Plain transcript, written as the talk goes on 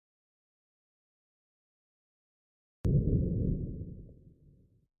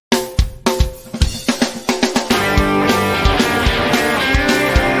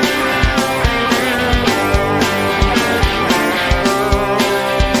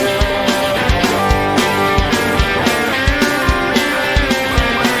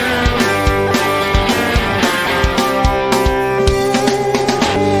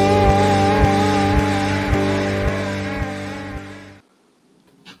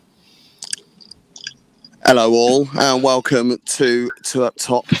Hello all and welcome to Up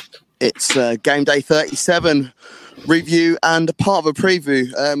Top. It's game day 37 review and part of a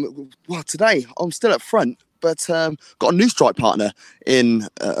preview. Well, today I'm still up front, but got a new strike partner in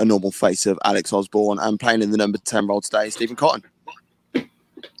a normal face of Alex Osborne and playing in the number 10 role today, Stephen Cotton.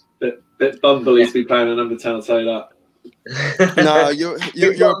 Bit bumbly to be playing a number 10, I'll tell you that. No,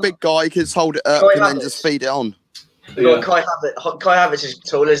 you're a big guy. You can just hold it up and then just feed it on. Yeah. Kai Havertz is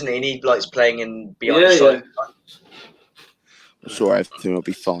tall, isn't he? And he likes playing in behind the side. I'm sure everything will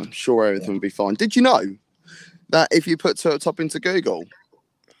be fine. Did you know that if you put Up Top into Google,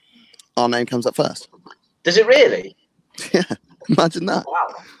 our name comes up first? Does it really? Yeah, imagine that. Wow.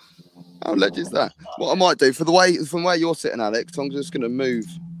 How legend is that? What I might do from where you're sitting, Alex, I'm just going to move.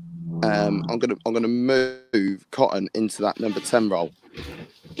 I'm going to move Cotton into that number 10 role.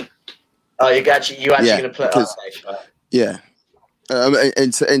 Oh, you actually going to put it up? Yeah.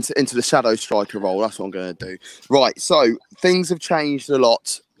 Into the shadow striker role. That's what I'm going to do. Right. So things have changed a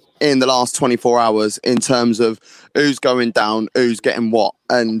lot in the last 24 hours in terms of who's going down, who's getting what,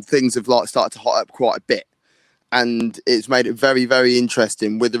 and things have started to hot up quite a bit. And it's made it very, very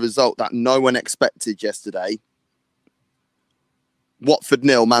interesting with the result that no one expected yesterday. Watford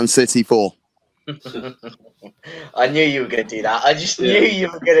 0, Man City 4. I knew you were going to do that. I just knew you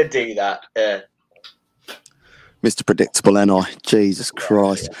were going to do that. Mr. Predictable, NI. Jesus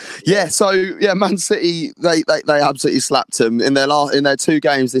Christ. Yeah, so Man City, they absolutely slapped them in their two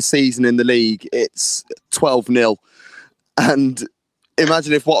games this season in the league. It's 12-0, and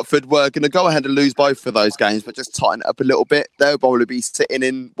imagine if Watford were going to go ahead and lose both of those games, but just tighten it up a little bit. They'll probably be sitting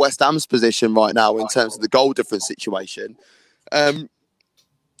in West Ham's position right now in terms of the goal difference situation.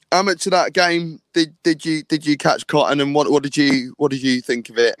 How much of that game did you catch, Cotton, and what did you think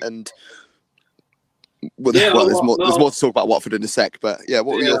of it? And there's more to talk about Watford in a sec, but what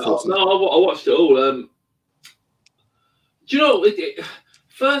were your thoughts? No, I watched it all. Do you know,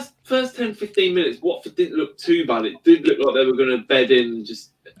 first 10-15 minutes, Watford didn't look too bad. It did look like they were going to bed in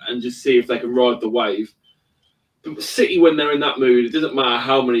and just see if they can ride the wave. But City, when they're in that mood, it doesn't matter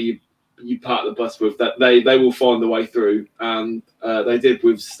how many you park the bus with, that they will find the way through, and they did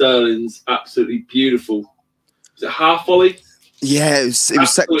with Sterling's absolutely beautiful. Was it half volley? Yeah, it was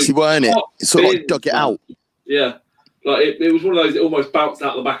sexy, weren't it? It sort of dug it out. Yeah, like it was one of those. It almost bounced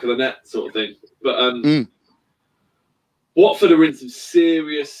out the back of the net, sort of thing. But Watford are in some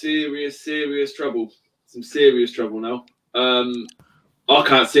serious trouble. Some serious trouble now. I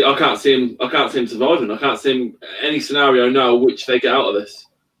can't see him surviving. I can't see him any scenario now which they get out of this.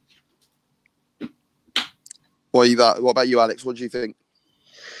 What about you, Alex? What do you think?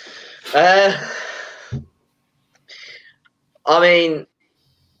 I mean,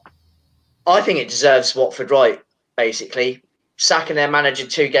 I think it deserves Watford right, basically. Sacking their manager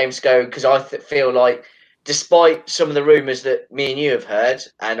 2 games ago, because I feel like, despite some of the rumours that me and you have heard,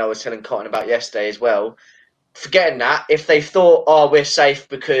 and I was telling Cotton about yesterday as well, forgetting that, if they thought, we're safe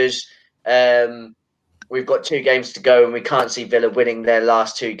because we've got 2 games to go and we can't see Villa winning their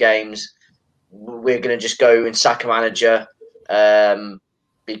last 2 games, we're going to just go and sack a manager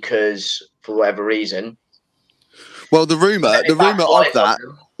because, for whatever reason. Well, the rumor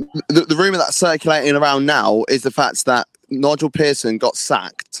that's circulating around now is the fact that Nigel Pearson got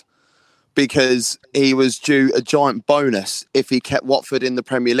sacked because he was due a giant bonus if he kept Watford in the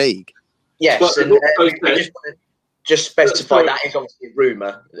Premier League. Yes, but and I just specify that is obviously a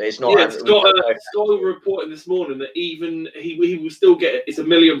rumour. It's not. Yeah, Scott were reporting this morning that even he will still get. It's £1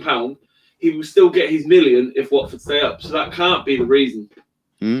 million. He will still get his million if Watford stay up. So that can't be the reason.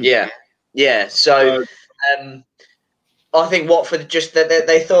 Yeah. So. I think Watford just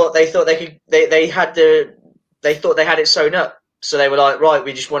they thought they had it sewn up, so they were like, right,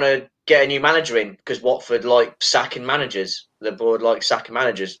 we just want to get a new manager in because Watford like sacking managers. The board like sacking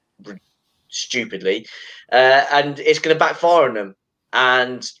managers stupidly, and it's going to backfire on them.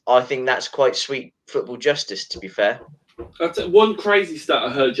 And I think that's quite sweet football justice, to be fair. One crazy stat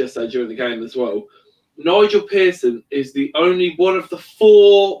I heard yesterday during the game as well. Nigel Pearson is the only one of the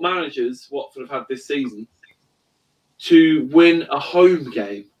 4 managers Watford have had this season to win a home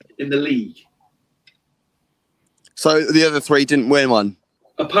game in the league. So the other 3 didn't win one?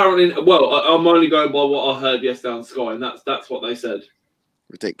 Apparently, well, I'm only going by what I heard yesterday on Sky, and that's what they said.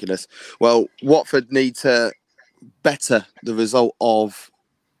 Ridiculous. Well, Watford need to better the result of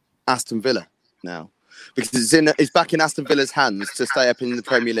Aston Villa now, because it's back in Aston Villa's hands to stay up in the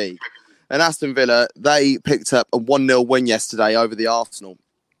Premier League. And Aston Villa, they picked up a 1-0 win yesterday over the Arsenal.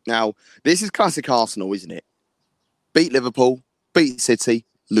 Now, this is classic Arsenal, isn't it? Beat Liverpool, beat City,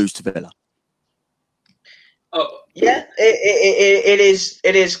 lose to Villa. Yeah,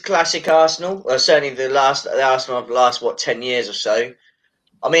 it is classic Arsenal. Certainly the Arsenal of the last 10 years or so.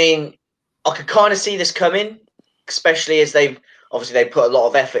 I mean, I could kind of see this coming, especially as they put a lot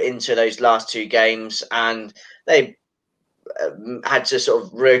of effort into those last two games, and they had to sort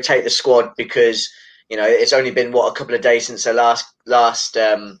of rotate the squad because it's only been a couple of days since their last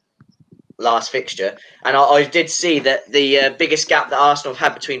fixture, and I did see that the biggest gap that Arsenal have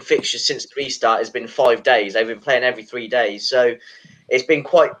had between fixtures since the restart has been 5 days. They've been playing every 3 days, so it's been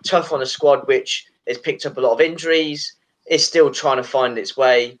quite tough on a squad which has picked up a lot of injuries. It's still trying to find its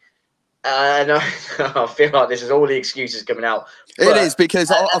way, and I feel like this is all the excuses coming out. It is because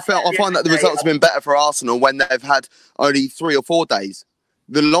I find that the results have been better for Arsenal when they've had only 3 or 4 days.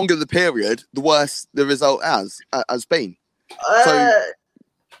 The longer the period, the worse the result has been. I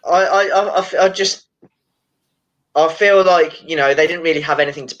feel like they didn't really have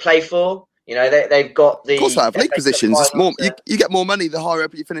anything to play for. They've got the. Of course, they have league positions. It's more. You get more money the higher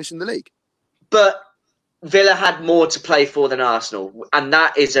up you finish in the league. But Villa had more to play for than Arsenal, and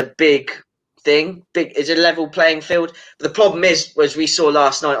that is a big thing. It's a level playing field. But the problem is, as we saw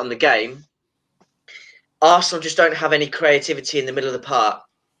last night on the game, Arsenal just don't have any creativity in the middle of the park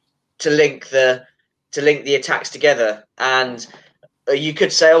to link the attacks together. And you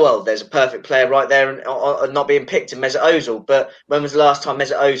could say, oh, well, there's a perfect player right there and not being picked in Mesut Ozil. But when was the last time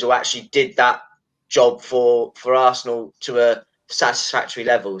Mesut Ozil actually did that job for Arsenal to a satisfactory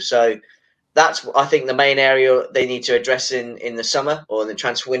level? So that's, I think, the main area they need to address in the summer or in the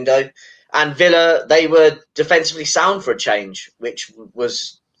transfer window. And Villa, they were defensively sound for a change, which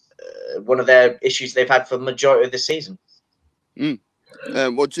was one of their issues they've had for the majority of the season.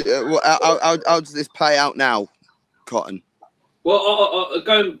 How does this play out now, Cotton? Well,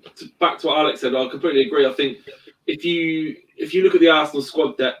 going back to what Alex said, I completely agree. I think if you look at the Arsenal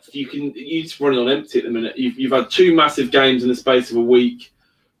squad depth, you just running on empty at the minute. You've had 2 massive games in the space of a week.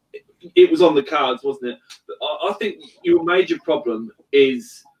 It was on the cards, wasn't it? But I think your major problem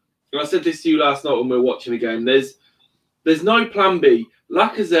is, and I said this to you last night when we were watching the game, there's no plan B.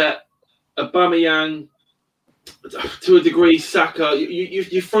 Lacazette, Aubameyang, to a degree, Saka,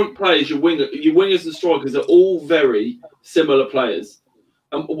 your front players, your wingers and strikers are all very similar players.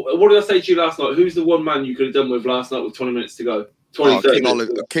 What did I say to you last night? Who's the one man you could have done with last night with 20 minutes to go? King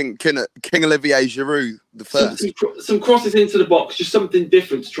Olivier Giroud, the first. Some crosses into the box, just something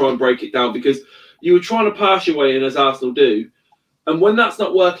different to try and break it down, because you were trying to pass your way in, as Arsenal do. And when that's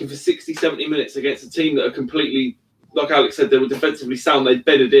not working for 60, 70 minutes against a team that are completely, like Alex said, they were defensively sound, they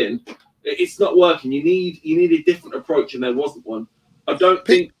bedded in, it's not working. You need a different approach, and there wasn't one. I don't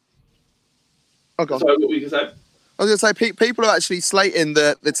think... Oh, God. Sorry, what were you going to say? I was going to say, people are actually slating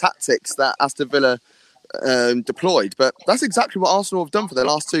the tactics that Aston Villa deployed, but that's exactly what Arsenal have done for their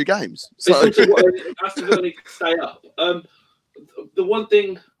last 2 games. So Aston Villa need to stay up.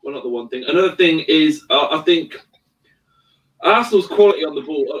 Another thing is, I think Arsenal's quality on the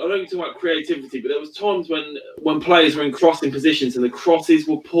ball. I know you're talking about creativity, but there was times when players were in crossing positions and the crosses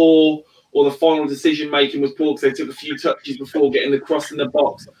were poor, or the final decision making was poor because they took a few touches before getting the cross in the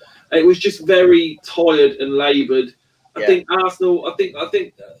box. It was just very tired and laboured. I think Arsenal. I think at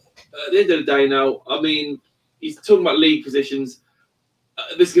the end of the day now, I mean, he's talking about league positions.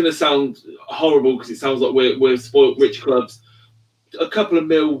 This is going to sound horrible because it sounds like we're spoilt rich clubs. A couple of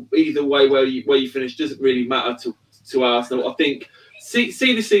mil either way where you finish doesn't really matter to Arsenal. I think see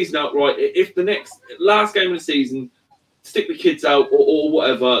the season out right. If the last game of the season, stick the kids out or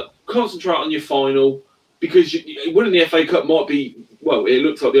whatever. Concentrate on your final, because winning the FA Cup might be, well, it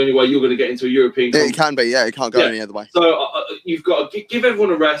looks like the only way you're going to get into a European Cup. It can be, yeah. It can't go any other way. So you've got to give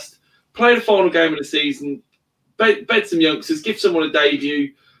everyone a rest, play the final game of the season, bed some youngsters, give someone a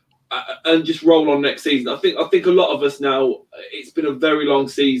debut, and just roll on next season. I think a lot of us now, it's been a very long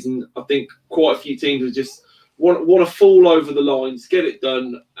season. I think quite a few teams are just want to fall over the lines, get it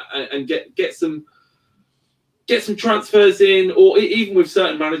done, and get some transfers in, or even with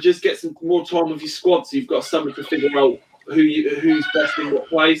certain managers, get some more time with your squad, so you've got something to figure out who's best in what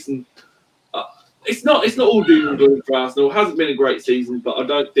place. And it's not all doom and gloom for Arsenal. It hasn't been a great season, but I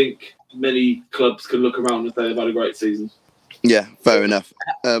don't think many clubs can look around and say they've had a great season. Yeah, fair enough.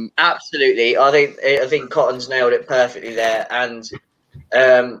 Absolutely, I think Cotton's nailed it perfectly there, and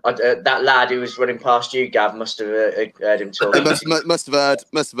that lad who was running past you, Gav, must have heard him talk. Must have heard.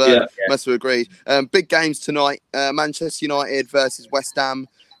 Must have agreed. Big games tonight. Manchester United versus West Ham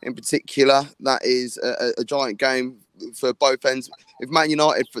in particular. That is a giant game for both ends. If Man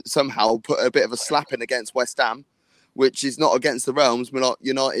United somehow put a bit of a slap in against West Ham, which is not against the realms,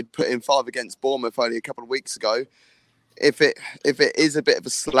 United put in 5 against Bournemouth only a couple of weeks ago. If it is a bit of a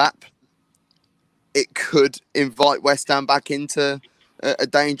slap, it could invite West Ham back into a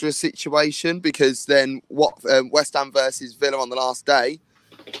dangerous situation, because then what West Ham versus Villa on the last day,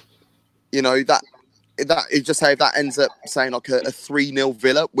 you know, that just say if that ends up saying like a 3-0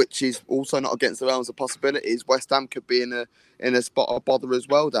 Villa, which is also not against the realms of possibilities, West Ham could be in a spot of bother as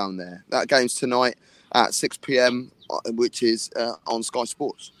well down there. That game's tonight at 6 p.m, which is on Sky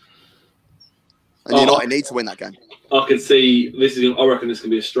Sports. And United need to win that game. I can see this is. I reckon this can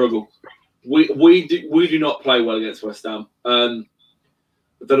be a struggle. We do not play well against West Ham. I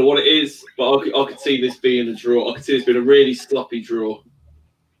don't know what it is, but I could see this being a draw. I could see this being a really sloppy draw.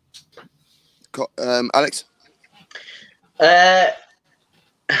 Alex? I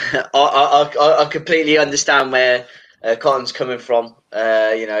completely understand where Cotton's coming from.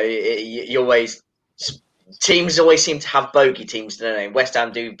 You always teams always seem to have bogey teams, don't they? West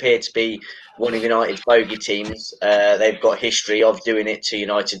Ham do appear to be one of United's bogey teams. They've got history of doing it to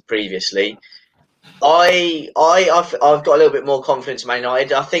United previously. I've got a little bit more confidence in Man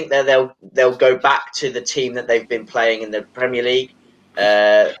United. I think that they'll go back to the team that they've been playing in the Premier League.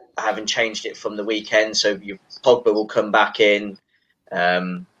 Haven't changed it from the weekend, so Pogba will come back in.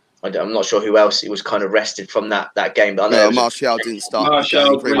 I'm not sure who else was kind of rested from that game, but I know Martial didn't start.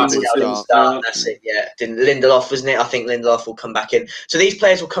 Martial didn't start. That's it. Yeah, Lindelof, wasn't it? I think Lindelof will come back in. So these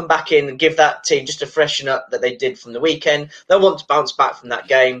players will come back in and give that team just a freshen up that they did from the weekend. They'll want to bounce back from that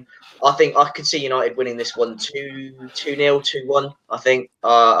game. I think I could see United winning this one 2-0, 2-1. I think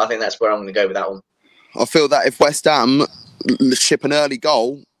that's where I'm going to go with that one. I feel that if West Ham ship an early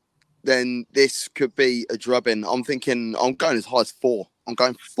goal, then this could be a drubbing. I'm going as high as 4. I'm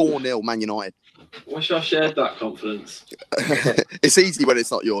going 4-0 Man United. Wish I shared that confidence. It's easy when it's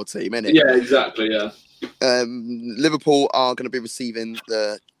not your team, isn't it? Yeah, exactly, yeah. Liverpool are going to be receiving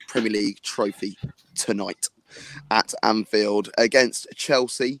the Premier League trophy tonight at Anfield against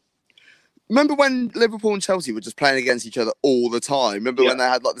Chelsea. Remember when Liverpool and Chelsea were just playing against each other all the time? Remember when they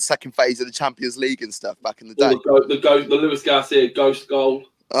had like the second phase of the Champions League and stuff back in the day? The Luis Garcia ghost goal.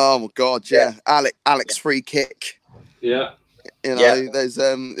 Oh my God, yeah. Alex free kick. Yeah. You know,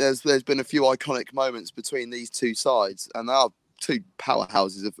 there's been a few iconic moments between these two sides, and they are two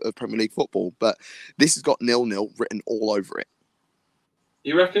powerhouses of Premier League football. But this has got 0-0 written all over it.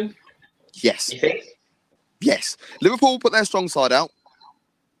 You reckon? Yes. You think? Yes. Liverpool put their strong side out.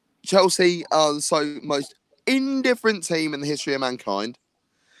 Chelsea are the most indifferent team in the history of mankind.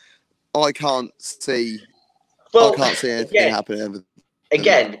 I can't see anything happening.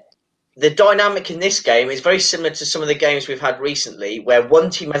 Again, the dynamic in this game is very similar to some of the games we've had recently, where one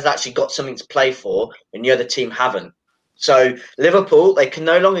team has actually got something to play for and the other team haven't. So Liverpool, they can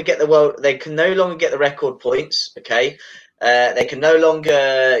no longer get the record points. Okay, they can no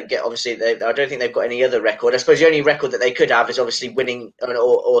longer get. Obviously, I don't think they've got any other record. I suppose the only record that they could have is obviously winning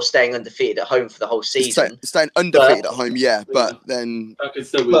or staying undefeated at home for the whole season. Staying undefeated at home, yeah, but then.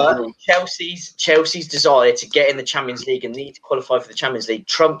 Chelsea's desire to get in the Champions League and need to qualify for the Champions League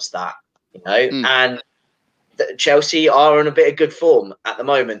trumps that, and Chelsea are in a bit of good form at the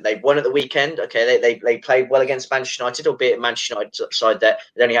moment. They've won at the weekend. Okay, they played well against Manchester United, albeit Manchester United side that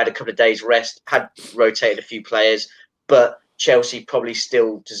they only had a couple of days rest, had rotated a few players, but Chelsea probably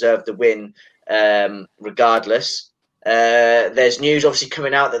still deserved the win regardless. There's news obviously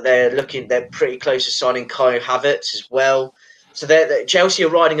coming out that they're pretty close to signing Kai Havertz as well. So Chelsea are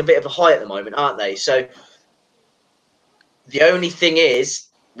riding a bit of a high at the moment, aren't they? So the only thing is,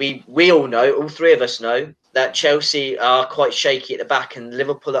 we all know, all three of us know, that Chelsea are quite shaky at the back, and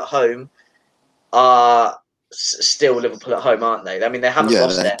Liverpool at home are still Liverpool at home, aren't they? I mean, they haven't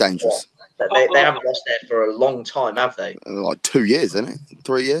lost there. Dangerous. They haven't lost there for a long time, have they? Like 2 years, isn't it?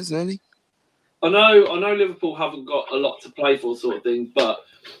 3 years, nearly. I know Liverpool haven't got a lot to play for, sort of thing. But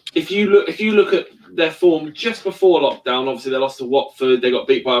if you look at their form just before lockdown, obviously they lost to Watford, they got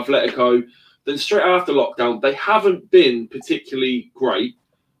beat by Atletico. Then straight after lockdown, they haven't been particularly great.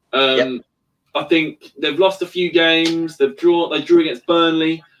 I think they've lost a few games. They drew against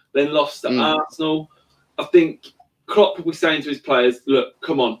Burnley, then lost to Arsenal. I think Klopp will be saying to his players, "Look,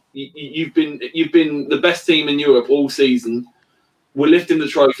 come on, you've been the best team in Europe all season. We're lifting the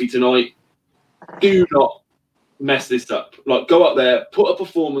trophy tonight. Do not mess this up. Like, go up there, put a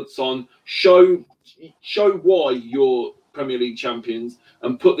performance on, show why you're Premier League champions,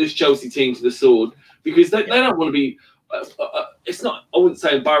 and put this Chelsea team to the sword, because they don't want to be. It's not. I wouldn't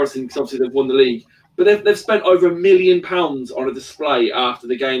say embarrassing because obviously they've won the league, but they've spent over £1 million on a display after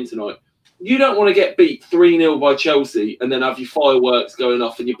the game tonight. You don't want to get beat 3-0 by Chelsea and then have your fireworks going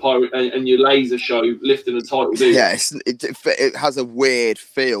off and your laser show lifting the title. Yeah, it has a weird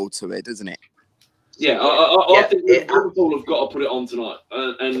feel to it, doesn't it? Yeah, I think Liverpool have got to put it on tonight,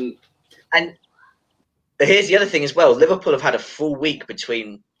 and here's the other thing as well. Liverpool have had a full week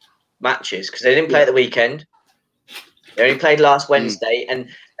between matches because they didn't play at the weekend. They only played last Wednesday, and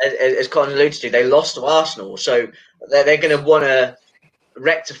as Colin alluded to, they lost to Arsenal. So they're going to want to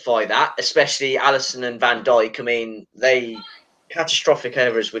rectify that, especially Alisson and Van Dijk. I mean, they catastrophic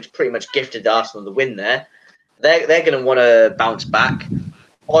errors, which pretty much gifted Arsenal the win there. They're going to want to bounce back.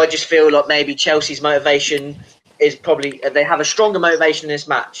 I just feel like maybe Chelsea's motivation is probably they have a stronger motivation in this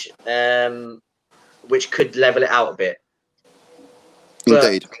match, which could level it out a bit. But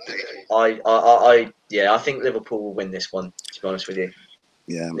Indeed. I think Liverpool will win this one. To be honest with you,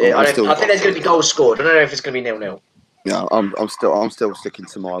 I think there's going to be goals scored. I don't know if it's going to be 0-0. Yeah, I'm still sticking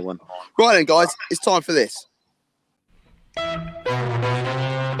to my one. Right then, guys, it's time for this. What's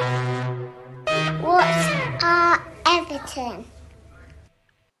our Everton?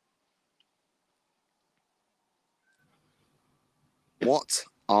 What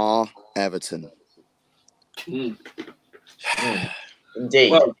are Everton?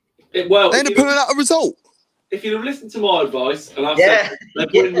 Indeed. They end up pulling out a result. If you'd have listened to my advice, and I've said they're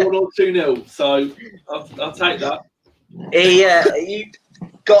winning 1 or 2-0, so I'll take that. You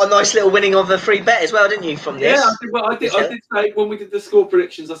got a nice little winning of a free bet as well, didn't you? From this, I did say when we did the score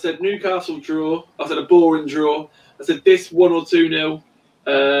predictions, I said Newcastle draw. I said a boring draw. I said this 1 or 2-0.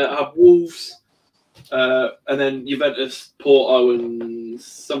 I have Wolves, and then Juventus, Porto, and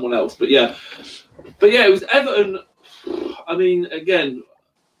someone else. But yeah, it was Everton. I mean, again,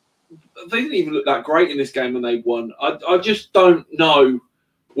 they didn't even look that great in this game when they won. I just don't know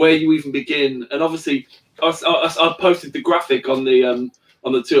where you even begin. And obviously, I posted the graphic on the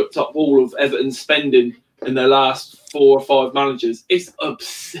two up top wall of Everton spending in their last 4 or 5 managers. It's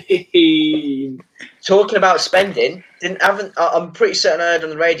obscene. Talking about spending, I'm pretty certain I heard on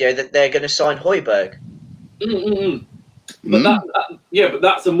the radio that they're going to sign Højbjerg. But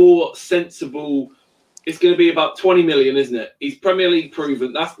that's a more sensible. It's going to be about 20 million, isn't it? He's Premier League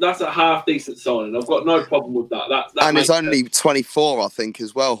proven. That's a half decent signing. I've got no problem with that. And he's only 24, I think,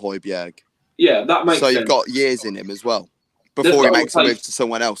 as well, Højbjerg. Yeah, that makes sense. So you've got years in him as well before he makes a move to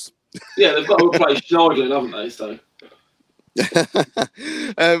someone else. Yeah, they've got to replace Schneiderlin, haven't they? So.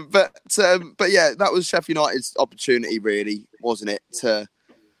 But yeah, that was Sheffield United's opportunity, really, wasn't it, to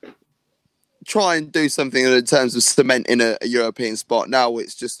try and do something in terms of cementing a European spot. Now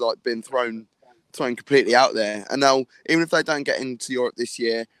it's just like been thrown completely out there. And now, even if they don't get into Europe this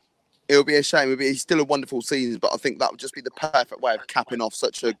year, it'll be a shame. It'll be still a wonderful season, but I think that would just be the perfect way of capping off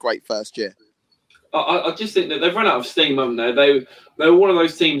such a great first year. I just think that they've run out of steam, haven't they? They were one of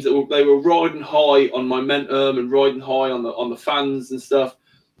those teams that they were riding high on momentum and riding high on the fans and stuff.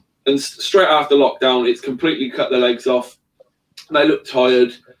 And straight after lockdown, it's completely cut their legs off. They look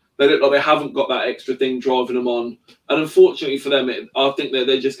tired. They look like they haven't got that extra thing driving them on. And unfortunately for them, I think that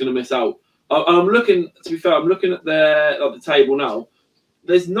they're just going to miss out. I'm looking at the table now.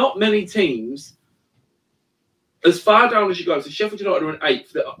 There's not many teams as far down as you go. So Sheffield United are in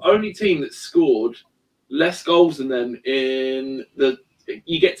 8th. The only team that scored less goals than them you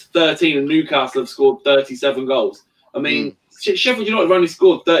get to 13, and Newcastle have scored 37 goals. I mean, Sheffield United have only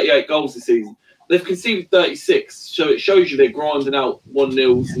scored 38 goals this season. They've conceded 36, so it shows you they're grinding out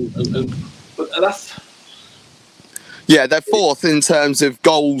 1-0s. But that's. Yeah, they're 4th in terms of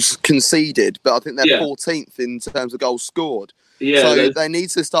goals conceded, but I think they're 14th in terms of goals scored. Yeah, so they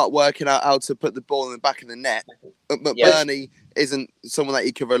need to start working out how to put the ball in the back of the net. McBurney isn't someone that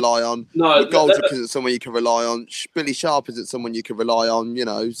you can rely on. No, Goldrick isn't someone you can rely on. Billy Sharp isn't someone you can rely on.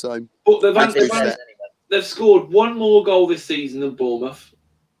 So. But they've scored 1 more goal this season than Bournemouth.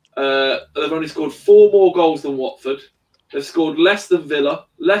 They've only scored 4 more goals than Watford. They've scored less than Villa,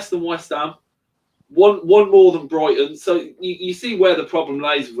 less than West Ham. One more than Brighton. So you see where the problem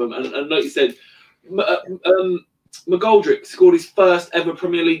lies with them. And like you said, McGoldrick scored his first ever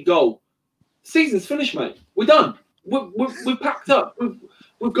Premier League goal. Season's finished, mate. We're done. We're packed up.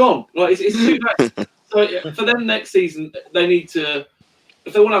 We've gone. Like it's too late. So for them next season, they need to,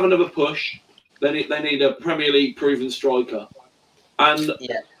 if they want to have another push, they need a Premier League proven striker. And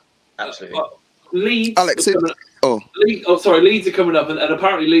absolutely. Leeds. Alex, Leeds are coming up, and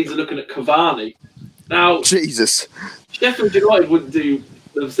apparently Leeds are looking at Cavani. Now, Jesus, Sheffield United wouldn't do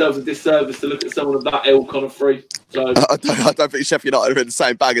themselves a disservice to look at someone of that ilk on a free. So I don't think Sheffield United are in the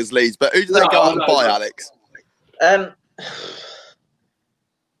same bag as Leeds. But who do they go out and buy, Alex?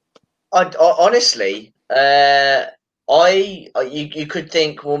 Honestly, you could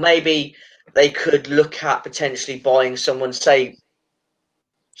think, well, maybe they could look at potentially buying someone, say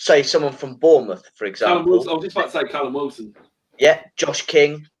someone from Bournemouth, for example. I was just about to say Callum Wilson. Yeah, Josh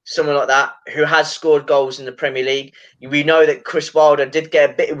King. someone like that who has scored goals in the Premier League. We know that Chris Wilder did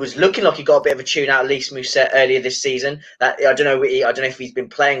get a bit. It was looking like he got a bit of a tune out of Lys Mousset earlier this season. That I don't know if he's been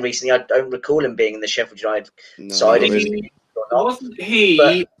playing recently. I don't recall him being in the Sheffield United side. Wasn't he?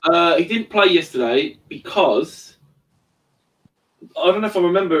 He didn't play yesterday because I don't know if I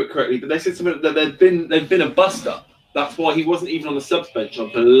remember it correctly, but they said something that they've been a bust-up. That's why he wasn't even on the subs bench, I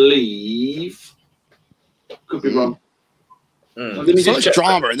believe. Could be wrong. So much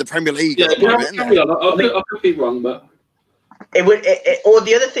drama in the Premier League. Yeah, I could be wrong, but it would. Or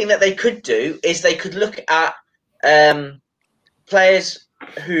the other thing that they could do is they could look at players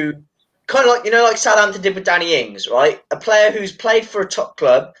who kind of like Southampton did with Danny Ings, right? A player who's played for a top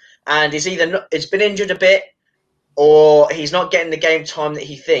club and is either it's been injured a bit or he's not getting the game time that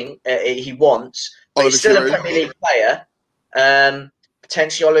he wants, but he's still a Premier League player.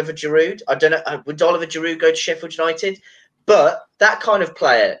 Potentially Oliver Giroud. I don't know. Would Oliver Giroud go to Sheffield United? But that kind of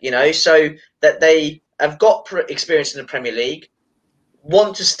player, so that they have got experience in the Premier League,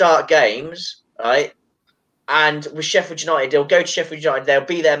 want to start games, right? And with Sheffield United, they'll go to Sheffield United, they'll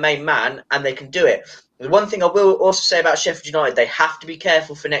be their main man, and they can do it. The one thing I will also say about Sheffield United, they have to be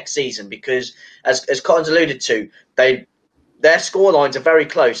careful for next season because, as Cotton's alluded to, their scorelines are very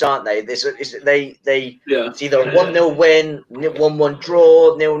close, aren't they? It's either a 1-0 win, 1-1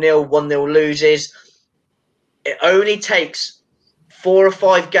 draw, 0-0, 1-0 loses. It only takes 4 or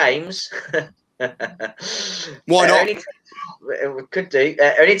 5 games. Why not? It could do.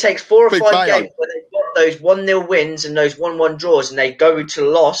 It only takes 4 or 5 games where they've got those 1-0 wins and those 1-1 draws, and they go to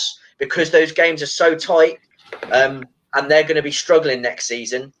loss because those games are so tight, and they're going to be struggling next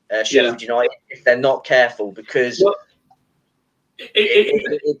season, Sheffield United, if they're not careful, because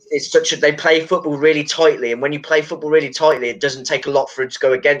it's such a they play football really tightly, and when you play football really tightly, it doesn't take a lot for it to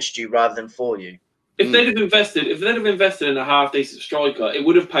go against you rather than for you. If they'd have invested in a half decent striker, it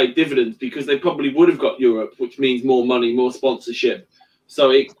would have paid dividends because they probably would have got Europe, which means more money, more sponsorship. So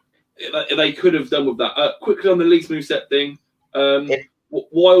they could have done with that. Quickly on the Lys Mousset thing,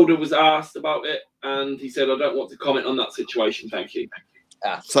 Wilder was asked about it, and he said, "I don't want to comment on that situation. Thank you."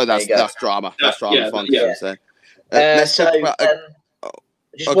 So that's drama. That's drama.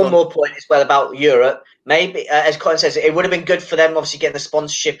 Just one more point as well about Europe. Maybe, as Colin says, it would have been good for them, obviously, getting the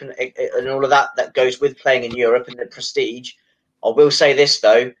sponsorship and all of that goes with playing in Europe and the prestige. I will say this,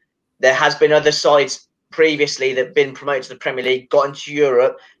 though. There has been other sides previously that have been promoted to the Premier League, got into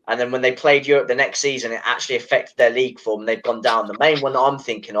Europe, and then when they played Europe the next season, it actually affected their league form. They've gone down. The main one that I'm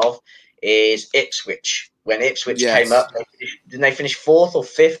thinking of is Ipswich. When Ipswich came up, didn't they finish 4th or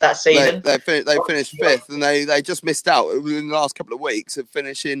 5th that season? They finished 5th, and they just missed out in the last couple of weeks of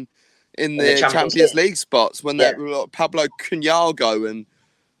finishing in the Champions League spots when they were like Pablo Cunyago and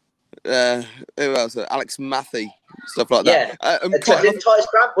who else? Alex Mathy, stuff like that.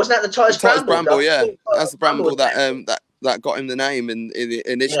 Wasn't that the Titus Bramble? Yeah, that's the Bramble that got him the name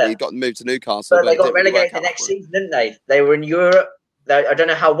initially. He got moved to Newcastle. But they got relegated the next season, didn't they? They were in Europe. I don't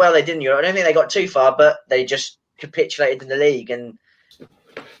know how well they did in Europe. I don't think they got too far, but they just capitulated in the league. And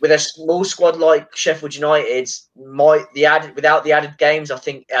with a small squad like Sheffield United's, without the added games, I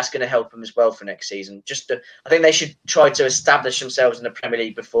think that's going to help them as well for next season. I think they should try to establish themselves in the Premier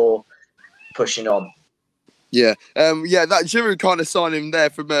League before pushing on. Yeah, that Giroud kind of signing there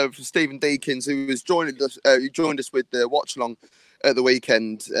from Stephen Deakins, who was joined us with the watch along at the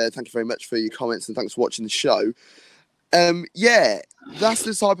weekend. Thank you very much for your comments and thanks for watching the show. That's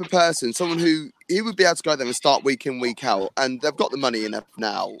the type of person, someone who he would be able to go there and start week in, week out, and they've got the money enough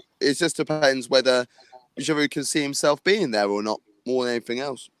now. It just depends whether Giroud can see himself being there or not, more than anything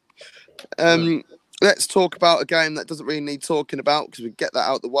else. Let's talk about a game that doesn't really need talking about because we get that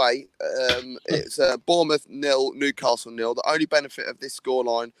out of the way. It's Bournemouth 0, Newcastle 0. The only benefit of this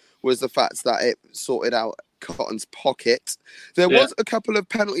scoreline was the fact that it sorted out Cotton's pocket. There was a couple of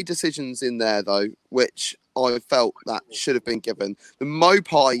penalty decisions in there, though, which I felt that should have been given.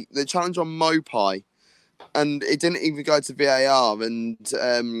 The challenge on Mopai, and it didn't even go to VAR. And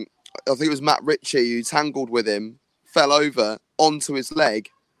I think it was Matt Ritchie who tangled with him, fell over onto his leg.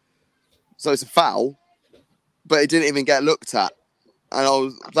 So it's a foul, but it didn't even get looked at.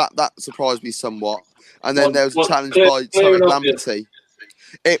 And that surprised me somewhat. And then there was a challenge by Tariq Lamberty.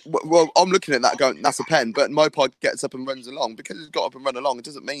 I'm looking at that going, that's a pen, but Mopai gets up and runs along. Because he's got up and run along, it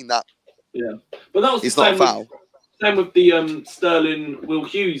doesn't mean that. Yeah, but that was it's not a foul. Same with the Sterling Will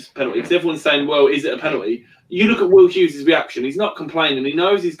Hughes penalty. Because everyone's saying, well, is it a penalty? You look at Will Hughes' reaction. He's not complaining. He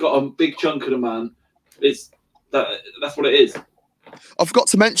knows he's got a big chunk of the man. That's what it is. I forgot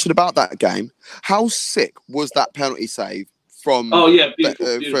to mention about that game. How sick was that penalty save from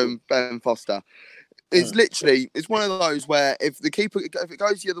beautiful. from Ben Foster? It's literally, it's one of those where if the keeper, if it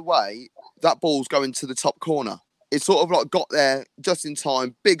goes the other way, that ball's going to the top corner. It's sort of like got there just in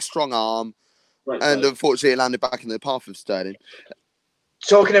time, big strong arm, and unfortunately it landed back in the path of Sterling.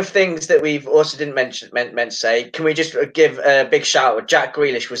 Talking of things that we've also didn't meant to say, can we just give a big shout out? Jack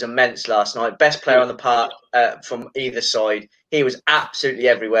Grealish was immense last night. Best player on the park from either side. He was absolutely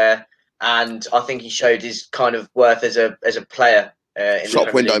everywhere, and I think he showed his kind of worth as a player. In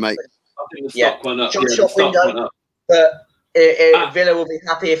Shop window, mate. I think the stock went up. Shop window. But Villa will be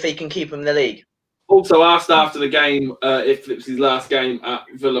happy if he can keep him in the league. Also asked after the game if it was his last game at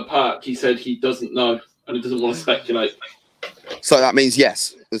Villa Park, he said he doesn't know and he doesn't want to speculate. So that means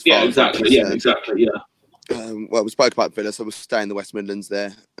yes. Exactly. Yeah. Well, we spoke about Villa, so we'll stay in the West Midlands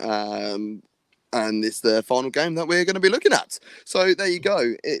there. And it's the final game that we're going to be looking at. So there you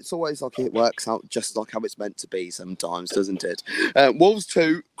go. It's always like it works out just like how it's meant to be sometimes, doesn't it? Wolves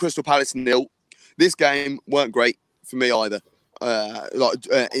 2, Crystal Palace 0. This game weren't great for me either.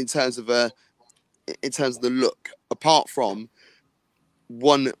 In terms of the look, apart from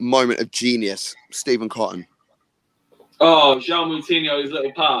one moment of genius, Stephen Cotton. Oh, Jean Moutinho's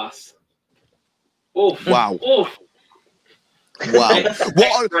little pass. Oof. Wow. Oof. Wow.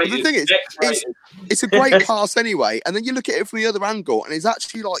 The thing is, it's a great pass anyway, and then you look at it from the other angle, and he's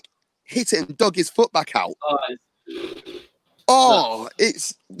actually like hit it and dug his foot back out.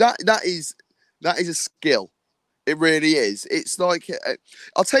 It's that is a skill. It really is. It's like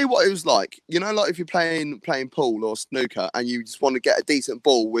I'll tell you what it was like. You know, like if you're playing pool or snooker, and you just want to get a decent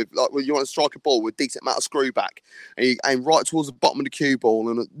ball with, like, you want to strike a ball with a decent amount of screw back, and you aim right towards the bottom of the cue ball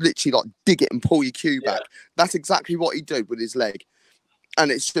and literally like dig it and pull your cue back. That's exactly what he did with his leg,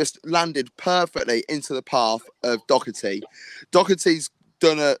 and it's just landed perfectly into the path of Doherty. Doherty's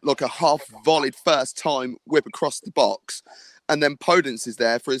done a half volleyed first time whip across the box, and then Podence is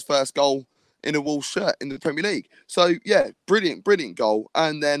there for his first goal in a Wolves shirt in the Premier League. So yeah, brilliant goal.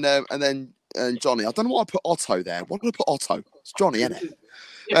 And then Johnny, I don't know why I put Otto there. Why did I put Otto? It's Johnny, isn't it?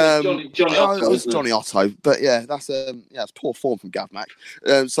 Johnny Otto. It was Johnny Otto, but yeah, that's it's poor form from Gav Mac.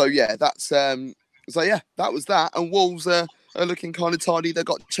 So that was that. And Wolves are looking kind of tidy. They've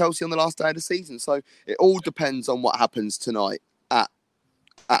got Chelsea on the last day of the season, so it all depends on what happens tonight at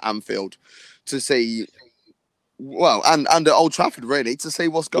Anfield to see. Well, and at Old Trafford, really, to see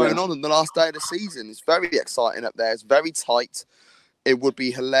what's going on the last day of the season. It's very exciting up there. It's very tight. It would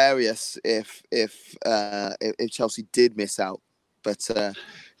be hilarious if Chelsea did miss out. But well,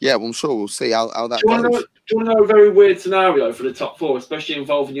 I'm sure we'll see how that goes. Do you want to know a very weird scenario for the top four, especially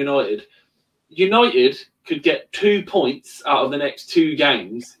involving United? United could get 2 points out of the next 2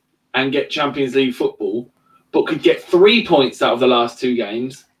 games and get Champions League football, but could get 3 points out of the last 2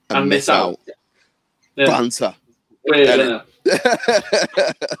 games and miss out. Yeah. Banter. Weird, isn't it?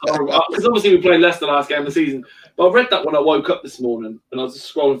 Because obviously we played Leicester last game of the season. But I read that when I woke up this morning and I was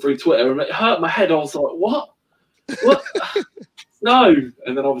just scrolling through Twitter and it hurt my head. I was like, what? No.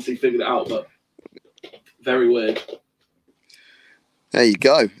 And then obviously figured it out, but very weird. There you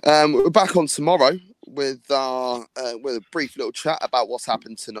go. We're back on tomorrow with a brief little chat about what's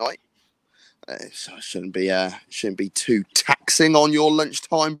happened tonight. So it shouldn't be too taxing on your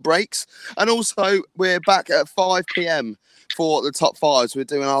lunchtime breaks. And also, we're back at 5 p.m. for the top 5s. We're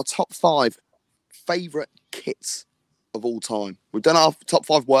doing our top 5 favourite kits of all time. We've done our top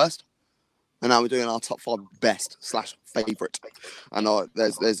 5 worst, and now we're doing our top 5 best / favourite. I know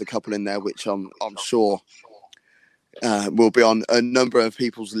there's a couple in there which I'm sure will be on a number of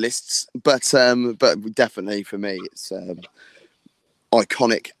people's lists, but definitely for me it's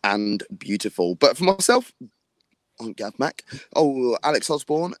iconic and beautiful. But for myself, I'm Gav Mac. Alex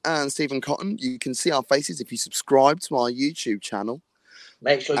Osborne and Stephen Cotton. You can see our faces if you subscribe to our YouTube channel.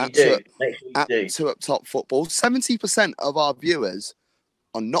 Make sure you do. At 2 Up Top Football. 70% of our viewers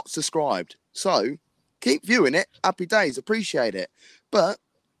are not subscribed. So keep viewing it. Happy days. Appreciate it. But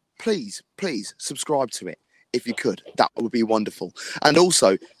please subscribe to it. If you could, that would be wonderful. And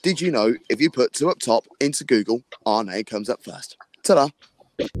also, did you know if you put 2 Up Top into Google, our name comes up first. Ta-da.